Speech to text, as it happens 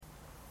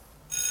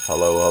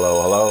Hello,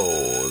 hello,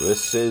 hello.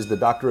 This is the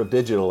Doctor of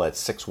Digital at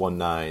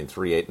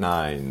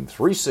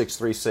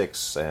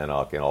 619-389-3636, and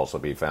I can also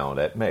be found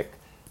at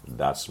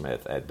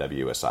mick.smith at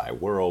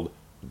wsiworld.com.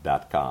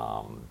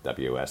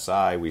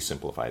 WSI, we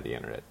simplify the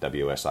internet.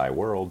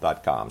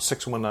 wsiworld.com.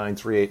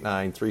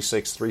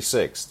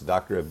 619-389-3636. The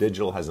Doctor of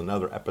Digital has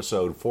another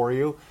episode for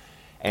you,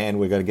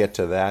 and we're going to get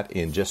to that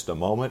in just a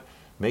moment.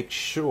 Make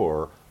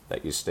sure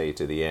that you stay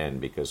to the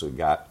end because we've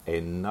got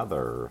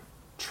another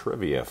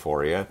trivia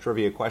for you,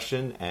 trivia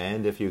question,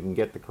 and if you can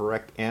get the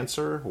correct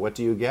answer, what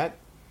do you get?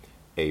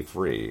 A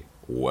free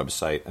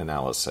website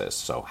analysis.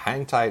 So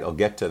hang tight, I'll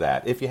get to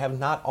that. If you have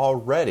not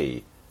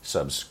already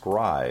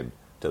subscribed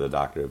to the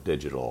Doctor of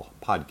Digital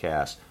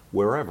podcast,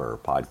 wherever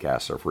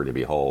podcasts are free to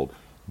behold,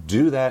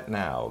 do that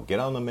now.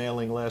 Get on the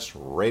mailing list,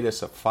 rate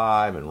us a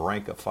 5 and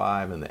rank a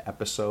 5, and the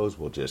episodes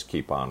will just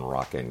keep on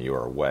rocking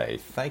your way.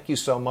 Thank you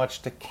so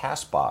much to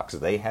CastBox.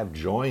 They have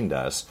joined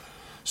us.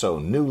 So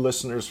new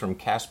listeners from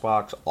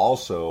CastBox,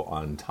 also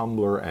on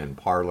Tumblr and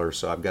Parler.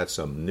 So I've got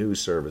some new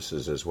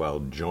services as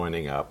well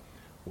joining up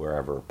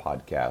wherever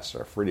podcasts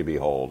are free to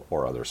behold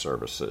or other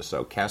services.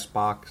 So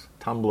CastBox,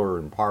 Tumblr,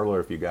 and Parler,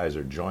 if you guys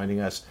are joining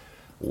us,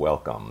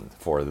 welcome.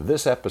 For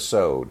this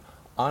episode,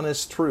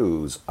 honest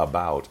truths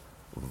about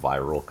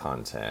viral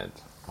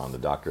content on the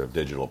Doctor of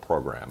Digital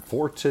program.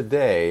 For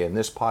today, in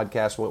this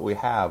podcast, what we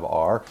have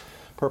are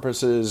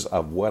purposes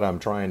of what I'm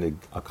trying to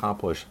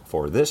accomplish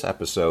for this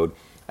episode,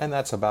 and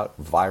that's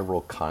about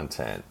viral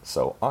content.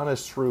 So,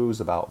 honest truths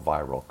about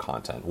viral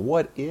content.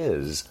 What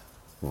is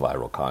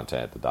viral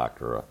content? The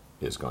doctor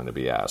is going to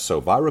be asked.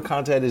 So, viral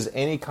content is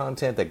any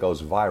content that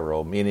goes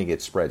viral, meaning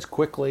it spreads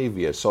quickly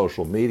via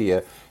social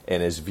media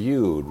and is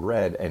viewed,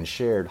 read, and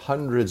shared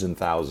hundreds and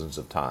thousands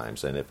of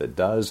times. And if it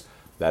does,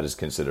 that is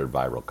considered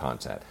viral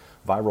content.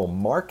 Viral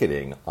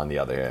marketing, on the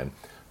other hand,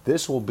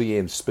 this will be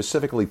in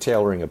specifically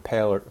tailoring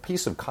a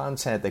piece of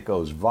content that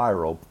goes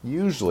viral,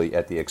 usually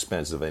at the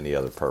expense of any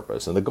other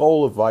purpose. And the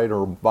goal of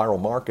viral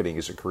marketing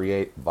is to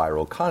create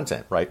viral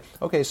content, right?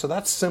 Okay, so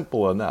that's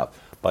simple enough.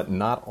 But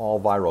not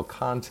all viral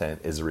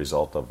content is a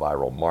result of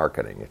viral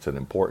marketing. It's an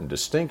important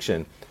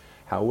distinction.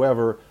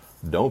 However,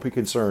 don't be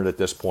concerned at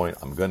this point.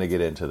 I'm going to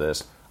get into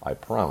this. I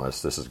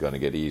promise this is going to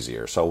get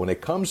easier. So when it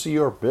comes to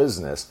your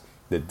business,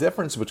 the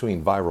difference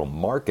between viral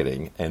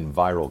marketing and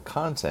viral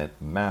content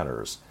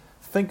matters.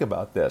 Think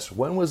about this.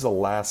 When was the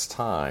last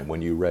time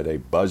when you read a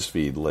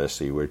BuzzFeed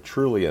list you were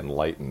truly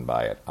enlightened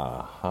by it?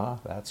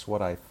 That's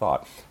what I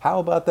thought. How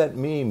about that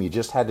meme you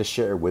just had to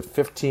share with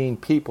 15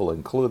 people,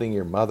 including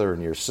your mother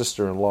and your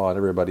sister-in-law and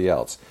everybody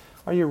else?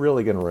 Are you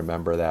really going to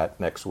remember that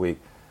next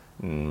week?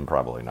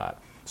 Probably not.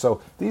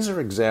 So these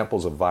are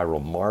examples of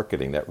viral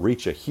marketing that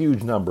reach a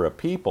huge number of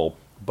people,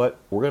 but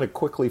we're going to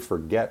quickly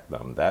forget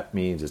them. That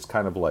means it's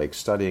kind of like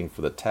studying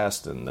for the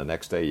test, and the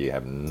next day you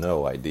have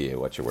no idea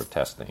what you were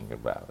testing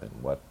about, and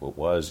what it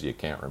was you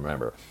can't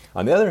remember.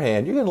 On the other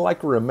hand, you're going to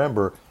like to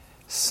remember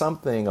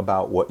something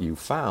about what you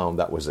found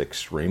that was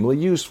extremely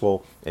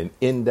useful, an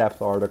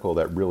in-depth article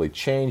that really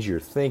changed your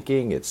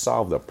thinking, it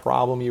solved a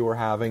problem you were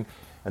having,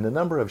 and the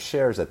number of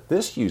shares that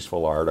this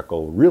useful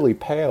article really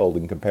paled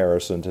in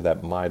comparison to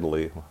that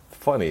mildly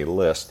funny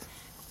list,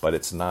 but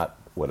it's not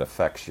what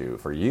affects you.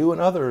 For you and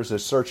others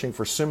is searching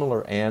for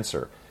similar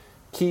answer.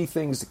 Key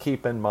things to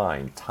keep in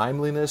mind: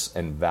 timeliness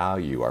and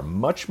value are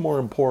much more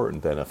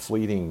important than a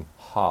fleeting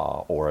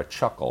ha or a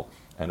chuckle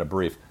and a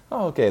brief,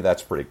 oh, okay,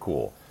 that's pretty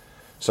cool.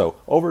 So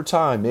over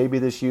time, maybe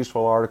this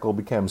useful article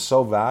becomes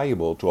so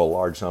valuable to a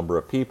large number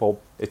of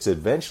people, it's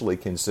eventually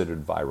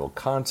considered viral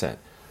content.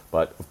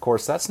 But, of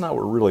course, that's not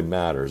what really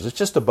matters. It's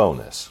just a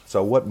bonus.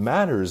 So what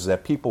matters is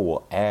that people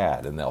will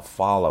add, and they'll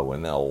follow,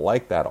 and they'll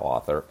like that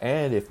author.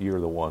 And if you're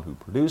the one who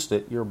produced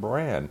it, your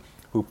brand,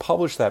 who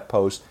published that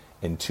post,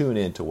 and tune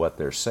into what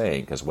they're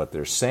saying, because what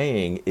they're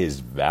saying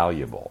is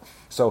valuable.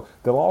 So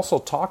they'll also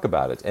talk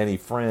about it to any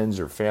friends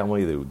or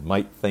family that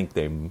might think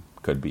they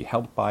could be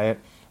helped by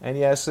it. And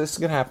yes, this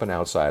can happen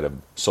outside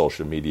of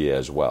social media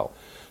as well.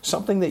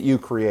 Something that you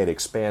create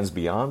expands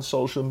beyond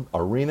social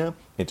arena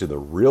into the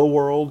real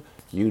world.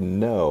 You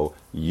know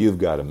you've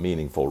got a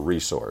meaningful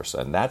resource.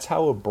 And that's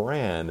how a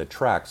brand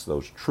attracts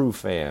those true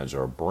fans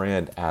or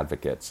brand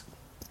advocates.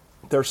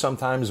 They're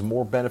sometimes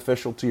more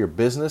beneficial to your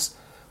business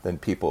than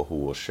people who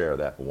will share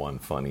that one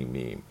funny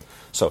meme.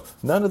 So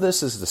none of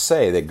this is to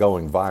say that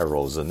going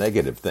viral is a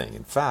negative thing.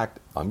 In fact,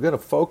 I'm going to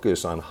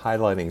focus on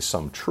highlighting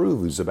some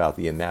truths about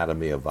the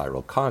anatomy of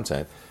viral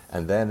content,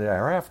 and then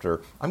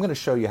thereafter, I'm going to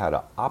show you how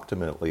to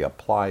optimally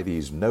apply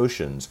these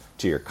notions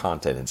to your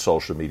content and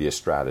social media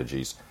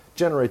strategies,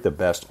 generate the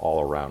best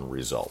all-around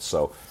results.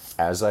 So,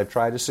 as I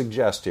try to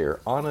suggest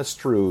here, honest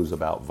truths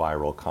about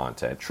viral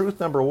content. Truth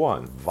number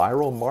 1,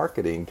 viral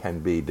marketing can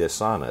be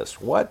dishonest.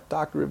 What,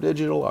 Doctor of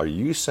Digital, are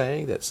you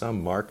saying that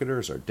some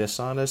marketers are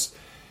dishonest?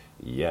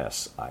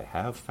 Yes, I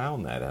have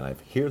found that, and I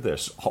hear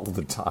this all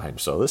the time,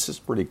 so this is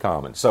pretty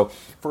common. So,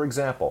 for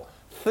example,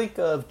 think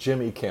of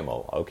Jimmy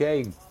Kimmel,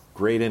 okay?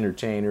 Great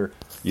entertainer.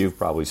 You've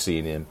probably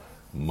seen him.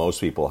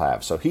 Most people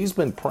have. So he's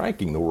been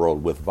pranking the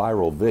world with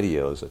viral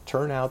videos that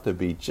turn out to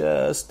be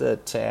just a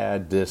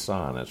tad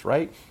dishonest,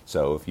 right?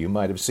 So if you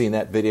might have seen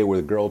that video where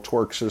the girl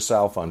twerks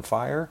herself on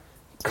fire,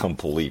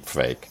 complete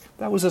fake.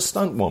 That was a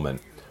stunt woman.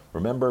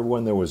 Remember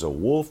when there was a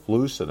wolf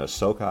loose in a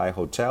Sochi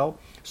hotel?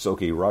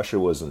 Sochi, Russia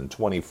was in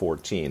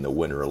 2014, the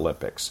Winter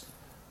Olympics.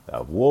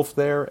 A wolf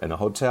there in a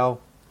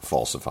hotel?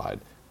 Falsified.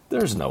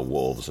 There's no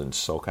wolves in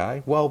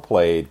Sochi. Well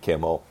played,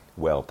 Kimmel.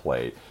 Well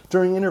played.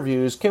 During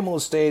interviews, Kimmel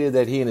has stated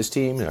that he and his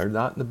team are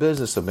not in the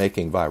business of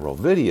making viral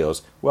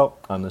videos. Well,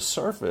 on the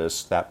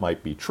surface, that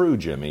might be true,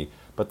 Jimmy,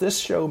 but this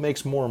show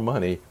makes more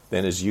money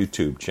than his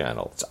YouTube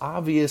channel. It's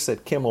obvious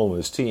that Kimmel and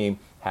his team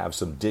have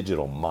some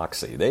digital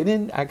moxie. They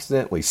didn't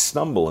accidentally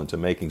stumble into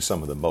making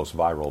some of the most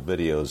viral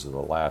videos of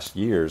the last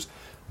years.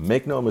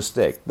 Make no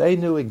mistake, they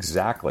knew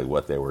exactly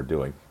what they were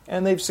doing,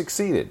 and they've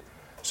succeeded.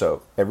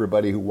 So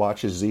everybody who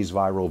watches these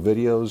viral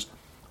videos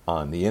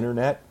on the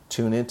internet,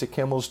 tune into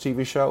Kimmel's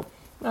TV show?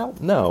 Well,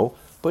 no,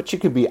 but you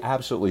can be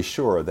absolutely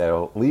sure that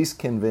it'll at least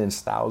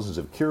convince thousands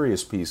of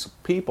curious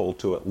people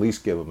to at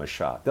least give him a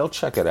shot. They'll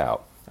check it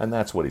out, and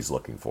that's what he's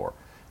looking for.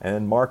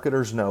 And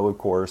marketers know, of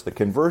course, the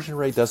conversion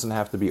rate doesn't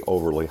have to be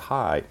overly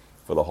high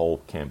for the whole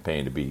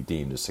campaign to be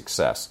deemed a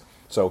success.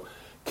 So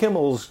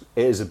Kimmel's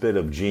is a bit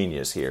of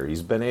genius here.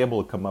 He's been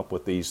able to come up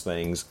with these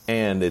things,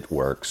 and it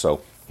works.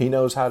 So he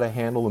knows how to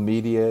handle the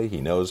media, he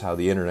knows how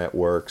the internet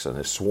works, and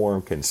his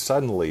swarm can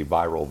suddenly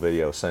viral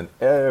video send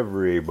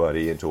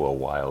everybody into a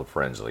wild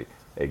frenzy.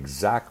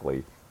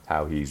 Exactly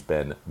how he's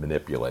been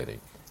manipulating.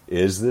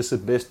 Is this a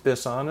bit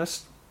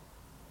dishonest?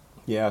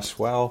 Yes,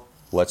 well,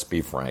 let's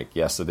be frank.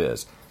 Yes, it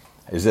is.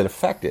 Is it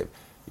effective?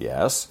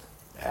 Yes,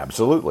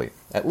 absolutely.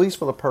 At least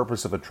for the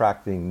purpose of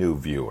attracting new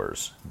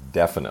viewers.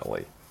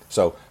 Definitely.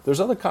 So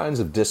there's other kinds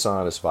of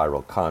dishonest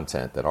viral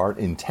content that aren't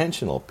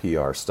intentional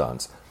PR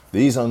stunts.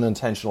 These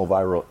unintentional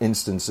viral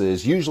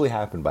instances usually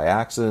happen by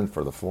accident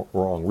for the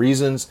wrong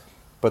reasons,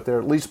 but they're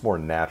at least more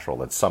natural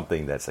than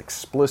something that's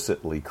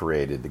explicitly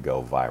created to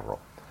go viral.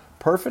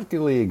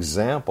 Perfectly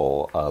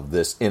example of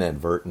this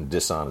inadvertent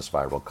dishonest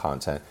viral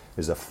content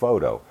is a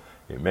photo.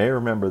 You may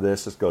remember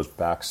this. This goes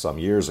back some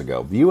years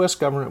ago. The U.S.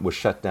 government was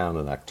shut down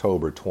in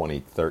October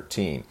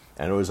 2013,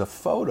 and it was a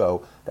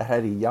photo that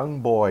had a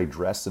young boy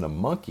dressed in a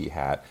monkey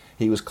hat.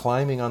 He was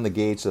climbing on the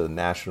gates of the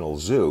National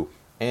Zoo,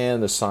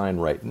 and the sign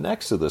right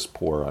next to this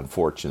poor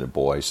unfortunate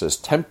boy says,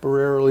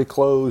 "Temporarily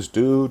closed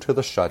due to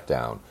the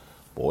shutdown."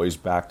 Boy's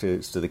back to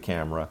the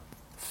camera,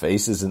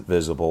 face isn't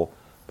visible,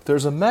 but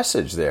there's a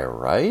message there,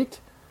 right?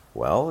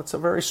 Well, it's a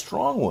very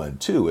strong one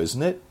too,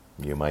 isn't it?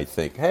 You might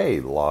think, hey,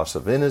 loss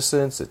of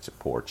innocence, it's a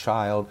poor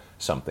child,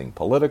 something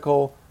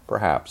political,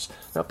 perhaps.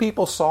 Now,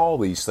 people saw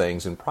these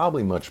things and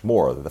probably much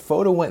more. The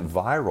photo went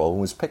viral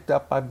and was picked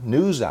up by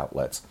news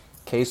outlets.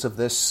 Case of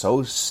this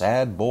so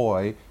sad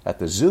boy at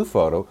the zoo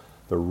photo.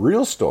 The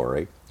real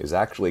story is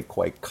actually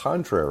quite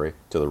contrary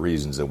to the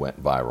reasons it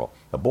went viral.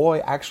 The boy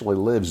actually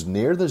lives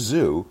near the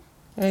zoo,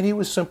 and he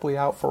was simply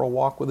out for a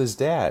walk with his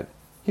dad.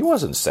 He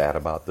wasn't sad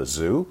about the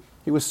zoo.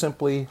 He was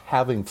simply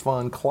having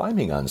fun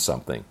climbing on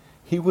something.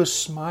 He was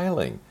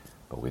smiling,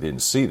 but we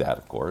didn't see that,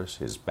 of course.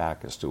 His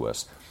back is to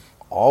us.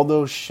 All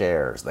those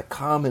shares, the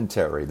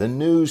commentary, the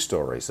news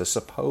stories, the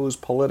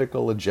supposed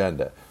political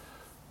agenda.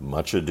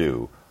 Much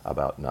ado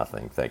about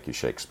nothing. Thank you,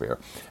 Shakespeare.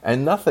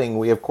 And nothing,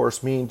 we of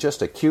course mean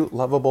just a cute,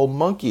 lovable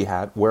monkey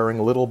hat wearing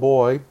a little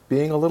boy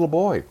being a little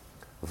boy.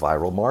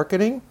 Viral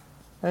marketing?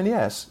 And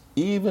yes,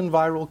 even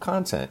viral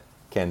content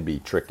can be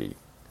tricky.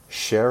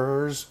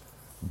 Sharers,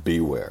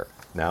 beware.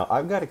 Now,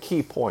 I've got a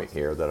key point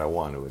here that I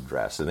want to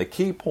address, and the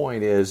key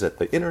point is that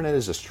the internet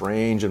is a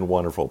strange and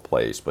wonderful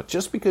place, but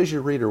just because you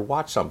read or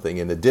watch something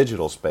in the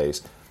digital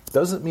space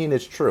doesn't mean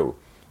it's true.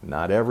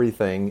 Not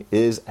everything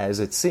is as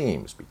it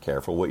seems. Be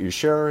careful what you're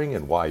sharing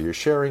and why you're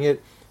sharing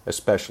it,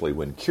 especially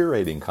when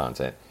curating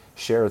content.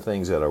 Share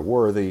things that are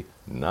worthy,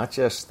 not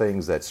just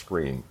things that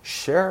scream,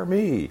 "Share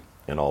me,"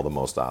 in all the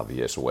most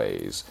obvious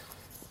ways.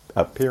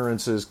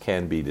 Appearances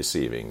can be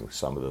deceiving.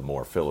 Some of the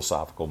more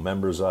philosophical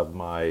members of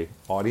my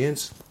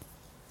audience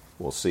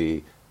will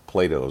see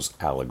Plato's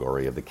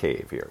allegory of the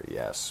cave here.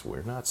 Yes,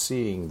 we're not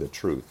seeing the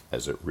truth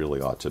as it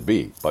really ought to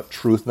be. But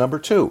truth number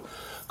 2,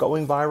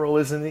 going viral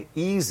isn't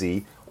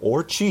easy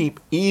or cheap,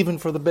 even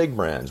for the big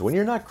brands. When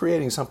you're not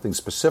creating something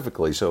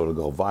specifically so it'll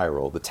go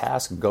viral, the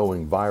task of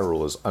going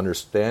viral is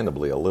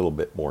understandably a little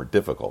bit more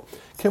difficult.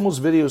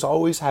 Kimmel's videos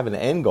always have an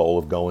end goal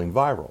of going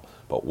viral.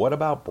 But what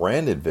about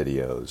branded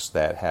videos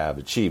that have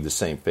achieved the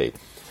same fate?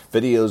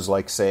 Videos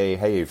like, say,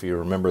 hey, if you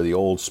remember the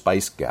Old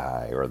Spice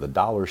guy or the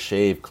Dollar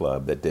Shave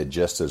Club that did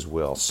just as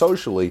well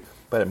socially,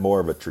 but had more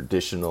of a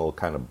traditional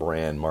kind of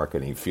brand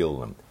marketing feel to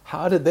them.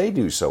 How did they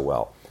do so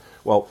well?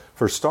 Well,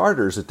 for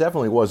starters, it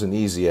definitely wasn't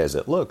easy as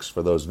it looks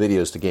for those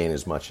videos to gain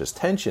as much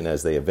attention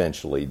as they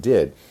eventually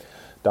did.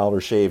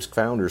 Dollar Shave's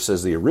founder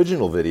says the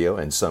original video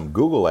and some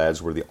Google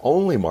ads were the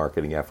only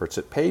marketing efforts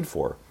it paid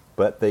for,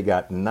 but they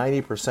got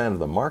 90% of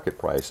the market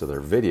price of their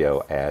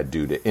video ad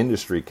due to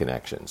industry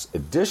connections.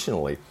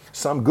 Additionally,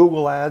 some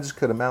Google ads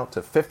could amount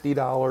to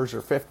 $50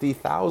 or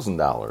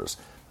 $50,000.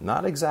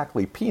 Not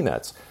exactly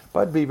peanuts,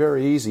 but it'd be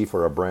very easy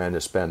for a brand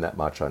to spend that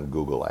much on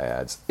Google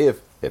Ads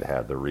if it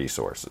had the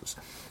resources.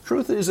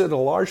 Truth is that a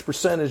large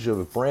percentage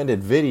of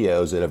branded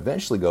videos that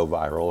eventually go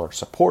viral are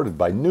supported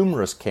by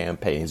numerous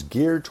campaigns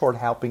geared toward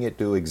helping it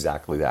do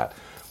exactly that,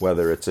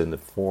 whether it's in the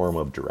form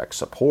of direct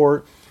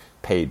support,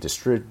 paid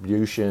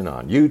distribution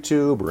on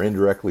YouTube, or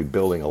indirectly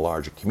building a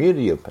larger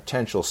community of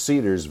potential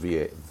seeders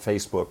via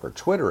Facebook or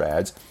Twitter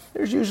ads.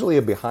 There's usually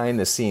a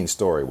behind-the-scenes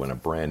story when a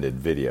branded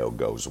video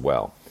goes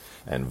well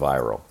and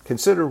viral.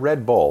 Consider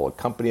Red Bull, a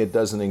company that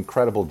does an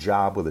incredible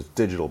job with its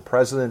digital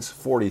presence,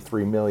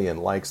 43 million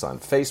likes on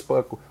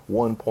Facebook,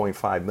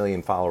 1.5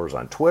 million followers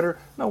on Twitter.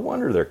 No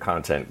wonder their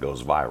content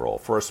goes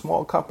viral. For a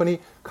small company,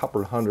 a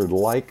couple hundred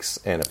likes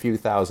and a few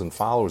thousand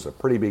followers is a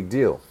pretty big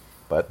deal.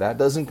 But that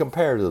doesn't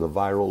compare to the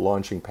viral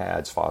launching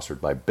pads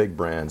fostered by big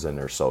brands and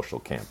their social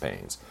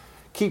campaigns.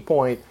 Key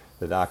point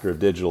the Doctor of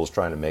Digital is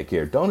trying to make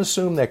here: don't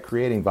assume that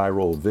creating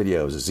viral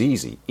videos is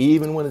easy,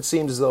 even when it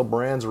seems as though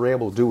brands are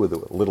able to do it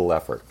with little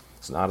effort.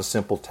 It's not a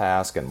simple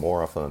task, and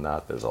more often than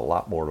not, there's a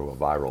lot more to a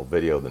viral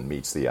video than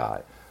meets the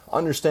eye.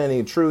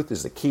 Understanding the truth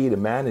is the key to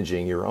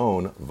managing your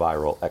own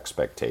viral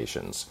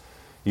expectations.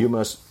 You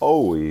must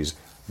always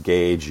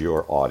gauge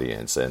your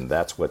audience, and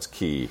that's what's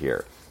key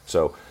here.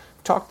 So,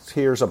 talk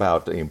here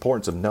about the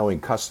importance of knowing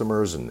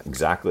customers and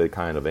exactly the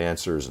kind of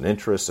answers and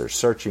interests they're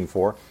searching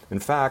for. In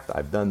fact,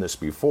 I've done this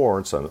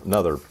before. It's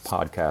another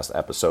podcast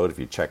episode, if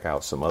you check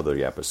out some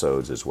other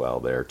episodes as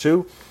well there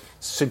too.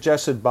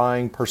 Suggested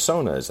buying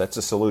personas. That's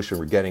a solution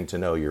for getting to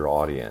know your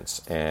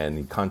audience.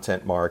 And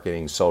content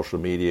marketing, social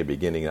media,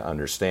 beginning to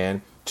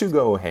understand, to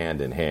go hand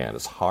in hand.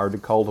 It's hard to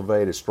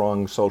cultivate a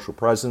strong social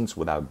presence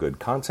without good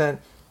content.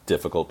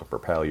 Difficult to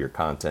propel your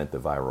content to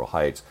viral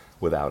heights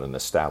without an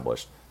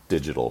established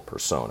digital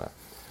persona.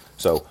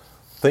 So,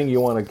 thing you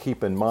want to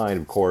keep in mind,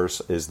 of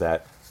course, is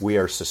that we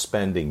are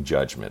suspending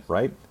judgment,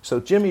 right?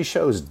 So Jimmy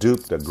Show's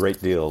duped a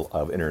great deal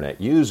of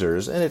internet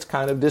users, and it's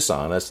kind of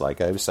dishonest,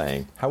 like I was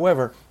saying.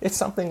 However, it's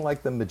something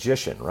like the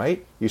magician,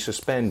 right? You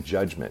suspend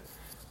judgment.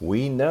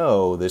 We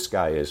know this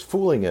guy is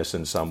fooling us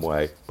in some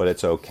way, but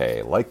it's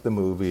okay. Like the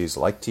movies,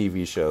 like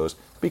TV shows,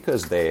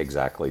 because they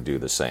exactly do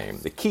the same.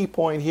 The key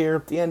point here,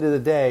 at the end of the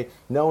day,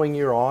 knowing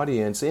your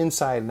audience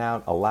inside and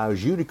out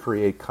allows you to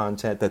create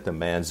content that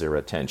demands their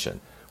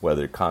attention.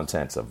 Whether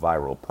content's a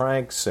viral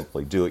prank,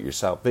 simply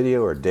do-it-yourself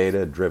video, or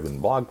data-driven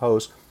blog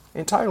post,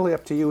 entirely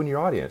up to you and your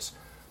audience.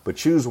 But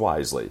choose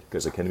wisely,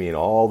 because it can mean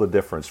all the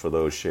difference for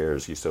those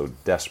shares you so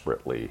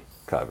desperately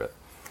covet.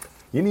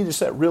 You need to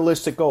set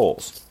realistic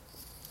goals.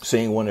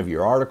 Seeing one of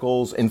your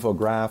articles,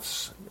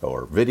 infographics,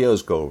 or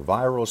videos go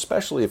viral,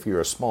 especially if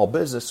you're a small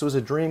business, was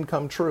a dream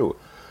come true.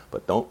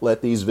 But don't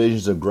let these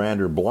visions of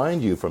grandeur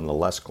blind you from the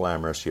less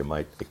glamorous you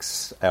might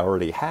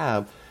already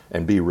have,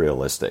 and be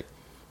realistic.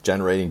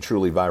 Generating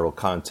truly viral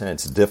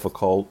content is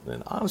difficult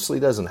and honestly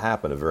doesn't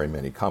happen to very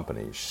many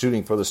companies.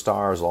 Shooting for the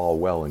stars is all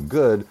well and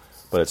good,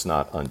 but it's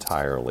not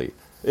entirely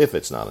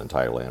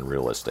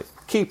unrealistic.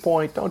 Key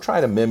point, don't try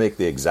to mimic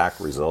the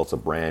exact results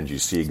of brands you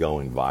see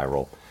going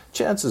viral.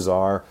 Chances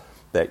are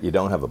that you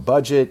don't have a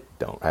budget,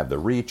 don't have the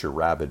reach or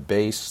rabid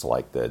base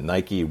like the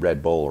Nike,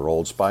 Red Bull, or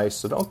Old Spice,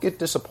 so don't get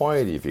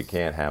disappointed if you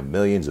can't have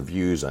millions of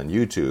views on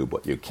YouTube.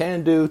 What you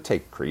can do,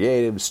 take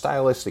creative,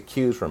 stylistic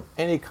cues from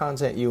any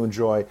content you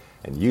enjoy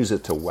and use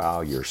it to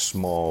wow your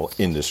small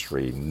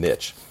industry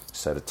niche.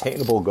 Set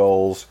attainable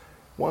goals,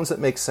 ones that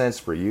make sense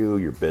for you,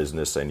 your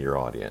business, and your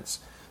audience.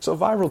 So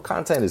viral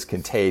content is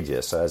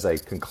contagious. As I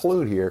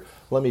conclude here,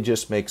 let me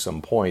just make some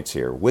points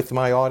here. With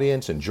my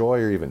audience,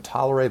 enjoy or even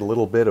tolerate a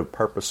little bit of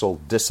purposeful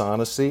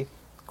dishonesty?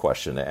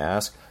 Question to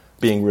ask.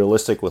 Being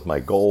realistic with my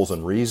goals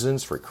and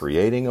reasons for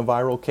creating a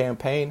viral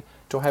campaign?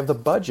 Do I have the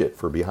budget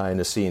for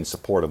behind-the-scenes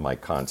support of my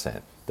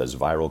content? Does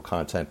viral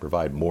content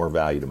provide more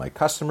value to my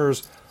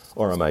customers,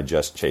 or am I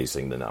just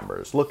chasing the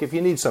numbers? Look, if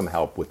you need some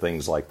help with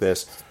things like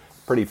this,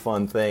 pretty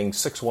fun thing,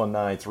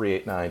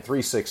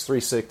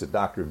 619-389-3636. The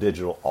Doctor of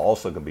Digital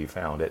also can be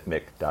found at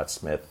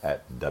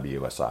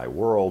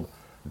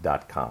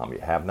mick.smith@wsiworld.com. If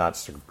you have not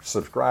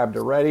subscribed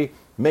already,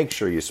 make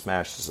sure you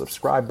smash the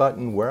subscribe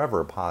button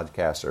wherever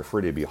podcasts are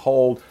free to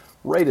behold.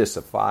 Rate us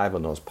a 5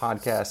 on those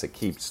podcasts. It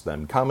keeps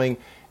them coming.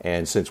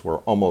 And since we're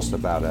almost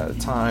about out of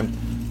time,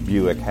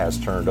 Buick has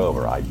turned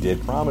over. I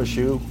did promise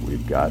you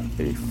we've got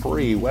a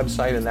free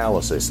website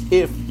analysis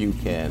if you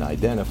can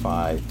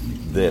identify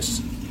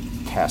this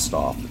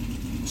cast-off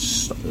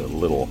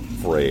little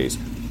phrase.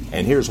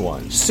 And here's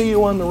one. See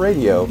you on the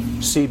radio.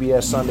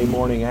 CBS Sunday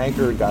morning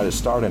anchor got his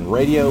start in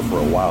radio. For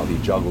a while he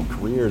juggled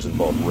careers in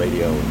both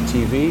radio and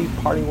TV.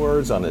 Parting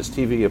words on his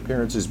TV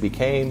appearances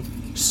became,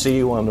 see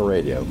you on the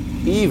radio.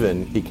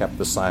 Even he kept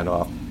the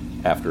sign-off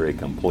after he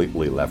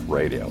completely left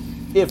radio.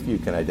 If you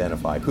can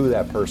identify who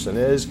that person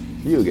is,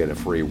 you get a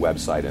free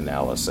website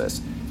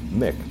analysis.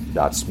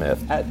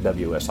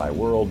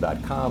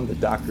 mick.smith@wsiworld.com. The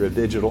Doctor of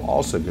Digital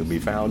also can be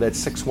found at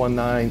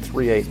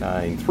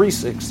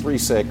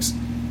 619-389-3636.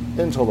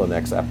 Until the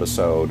next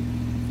episode,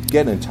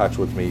 get in touch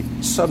with me,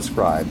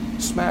 subscribe,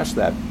 smash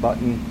that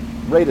button,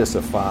 Rate us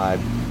a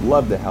 5.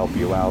 Love to help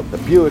you out. The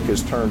Buick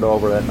is turned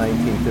over. That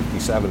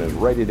 1957 is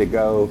ready to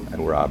go,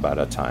 and we're about out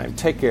of time.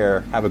 Take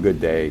care. Have a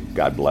good day.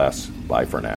 God bless. Bye for now.